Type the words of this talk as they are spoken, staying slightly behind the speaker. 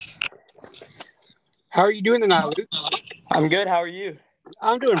How are you doing tonight, Luke? I'm good. How are you?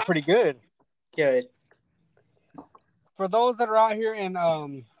 I'm doing pretty good. Good. For those that are out here in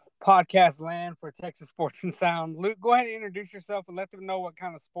podcast land for Texas Sports and Sound, Luke, go ahead and introduce yourself and let them know what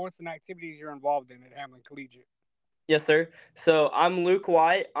kind of sports and activities you're involved in at Hamlin Collegiate. Yes, sir. So I'm Luke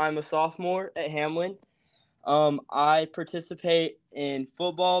White. I'm a sophomore at Hamlin. I participate in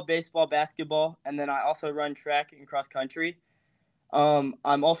football, baseball, basketball, and then I also run track and cross country. I'm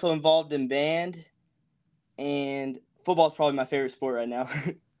also involved in band, and football is probably my favorite sport right now.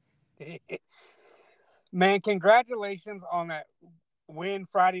 Man, congratulations on that win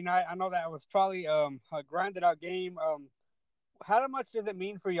Friday night. I know that was probably a grinded out game. How much does it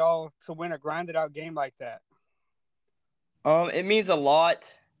mean for y'all to win a grinded out game like that? It means a lot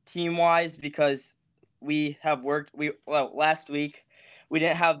team wise because we have worked. Last week we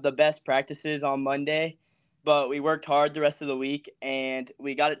didn't have the best practices on Monday, but we worked hard the rest of the week and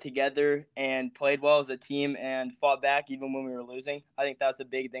we got it together and played well as a team and fought back even when we were losing. I think that's a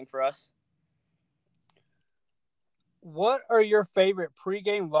big thing for us. What are your favorite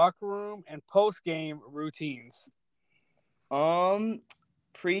pregame locker room and postgame routines? Um,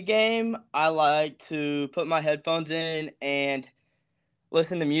 Pre-game, I like to put my headphones in and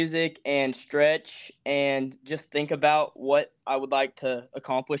listen to music and stretch and just think about what I would like to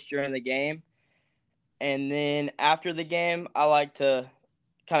accomplish during the game. And then after the game, I like to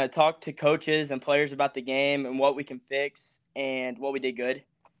kind of talk to coaches and players about the game and what we can fix and what we did good.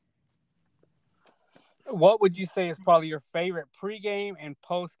 What would you say is probably your favorite pregame and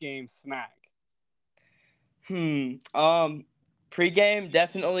postgame snack? Hmm. Um, Pre-game,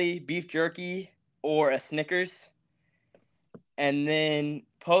 definitely beef jerky or a Snickers. And then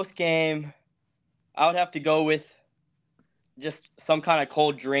post-game, I would have to go with just some kind of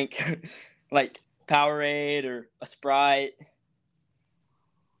cold drink like Powerade or a Sprite.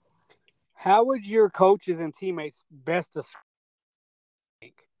 How would your coaches and teammates best describe?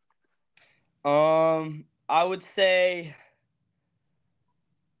 I would say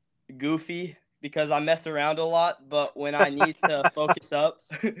goofy because I mess around a lot, but when I need to focus up,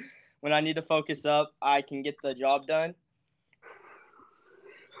 I can get the job done.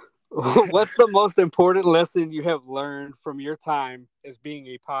 What's the most important lesson you have learned from your time as being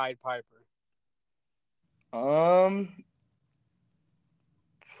a Pied Piper? Um,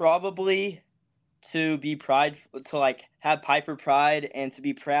 Probably to be pride to like have Piper pride and to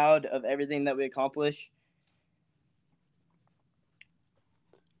be proud of everything that we accomplish.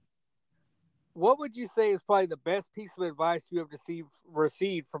 What would you say is probably the best piece of advice you have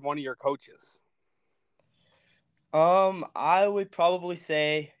received from one of your coaches? I would probably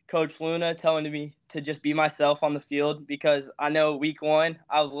say Coach Luna telling me to just be myself on the field because I know week one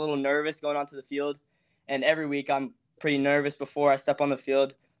I was a little nervous going onto the field, and every week I'm pretty nervous before I step on the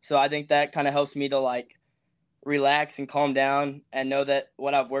field. So I think that kind of helps me to like relax and calm down and know that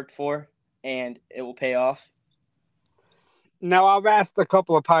what I've worked for and it will pay off. Now, I've asked a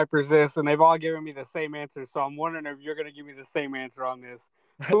couple of Pipers this, and they've all given me the same answer. So I'm wondering if you're going to give me the same answer on this.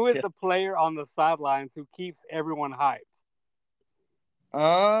 Who is Yeah. the player on the sidelines who keeps everyone hyped?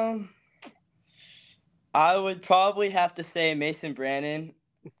 Um, I would probably have to say Mason Brannon.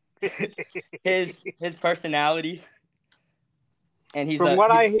 His personality, and From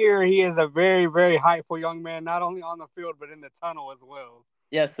what he's I hear, he is a very, very hypeful young man, not only on the field, but in the tunnel as well.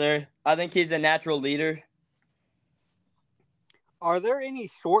 yes, sir. I think he's a natural leader. Are there any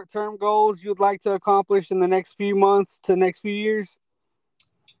short term goals you'd like to accomplish in the next few months to next few years?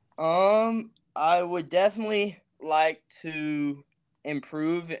 I would definitely like to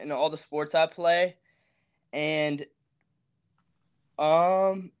improve in all the sports I play, and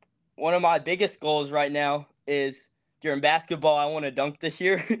um, one of my biggest goals right now is during basketball. I want to dunk this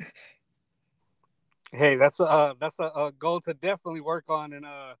year. Hey, that's a goal to definitely work on and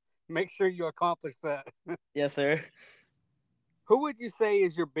make sure you accomplish that. Yes, sir. Who would you say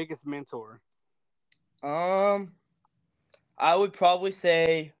is your biggest mentor? Um, I would probably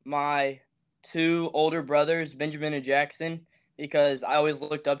say my two older brothers, Benjamin and Jackson, because I always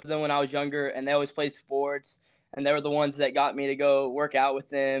looked up to them when I was younger, and they always played sports, and they were the ones that got me to go work out with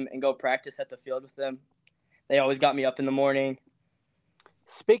them and go practice at the field with them. They always got me up in the morning.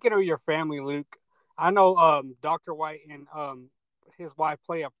 Speaking of your family, Luke, I know Dr. White and his wife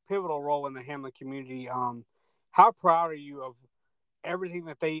play a pivotal role in the Hamlin community. How proud are you of everything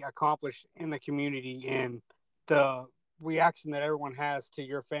that they accomplish in the community and the reaction that everyone has to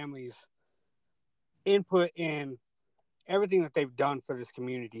your family's input in everything that they've done for this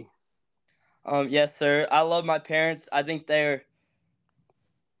community? Yes, sir. I love my parents. I think they're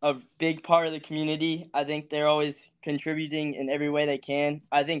a big part of the community. I think they're always contributing in every way they can.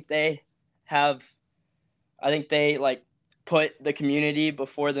 I think they have I think they like put the community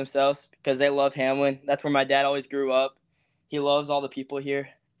before themselves because they love Hamlin. That's where my dad always grew up. He loves all the people here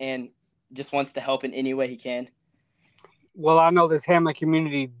and just wants to help in any way he can. Well, I know this Hamlet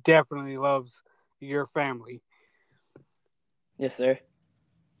community definitely loves your family. Yes, sir.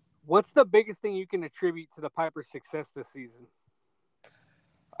 What's the biggest thing you can attribute to the Pipers' success this season?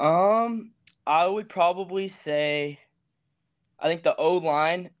 I would probably say I think the O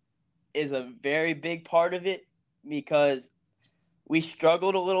line is a very big part of it because we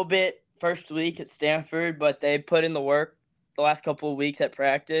struggled a little bit first week at Stanford, but they put in the work the last couple of weeks at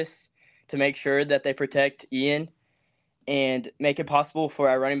practice to make sure that they protect Ian and make it possible for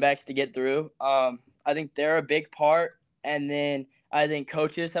our running backs to get through. I think they're a big part, and then I think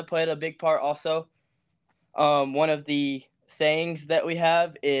coaches have played a big part also. One of the sayings that we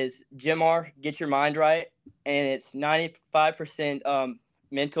have is Jimar, get your mind right, and it's 95%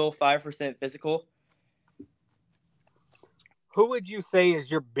 mental, 5% physical. Who would you say is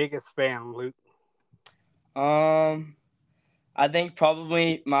your biggest fan, Luke? I think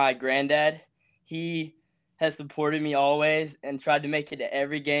probably my granddad. He has supported me always and tried to make it to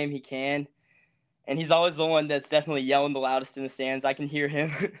every game he can. And he's always the one that's definitely yelling the loudest in the stands. I can hear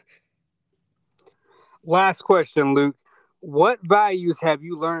him. Last question, Luke. What values have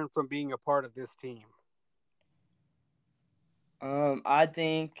you learned from being a part of this team? I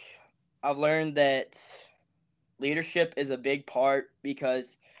think I've learned that leadership is a big part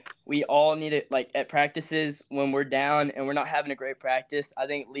because we all need it. Like at practices, when we're down and we're not having a great practice, I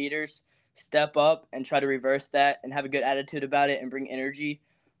think leaders step up and try to reverse that and have a good attitude about it and bring energy.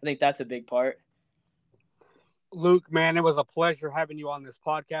 I think that's a big part. Luke, man, it was a pleasure having you on this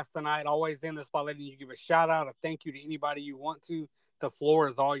podcast tonight. Always end this by letting you give a shout out, a thank you to anybody you want to. The floor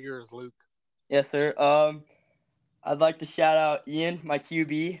is all yours, Luke. Yes, sir. I'd like to shout out Ian, my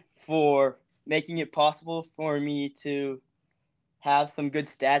QB, for making it possible for me to have some good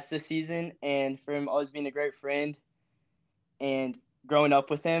stats this season and for him always being a great friend and growing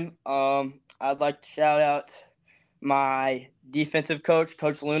up with him. I'd like to shout out my defensive coach,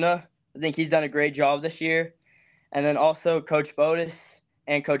 Coach Luna. I think he's done a great job this year. And then also Coach Bodis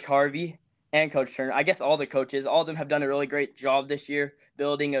and Coach Harvey and Coach Turner. I guess all the coaches, all of them have done a really great job this year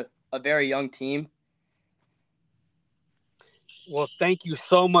building a very young team. Well, thank you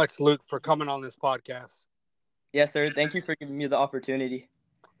so much, Luke, for coming on this podcast. Yes, sir. Thank you for giving me the opportunity.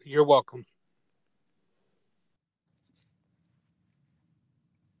 You're welcome.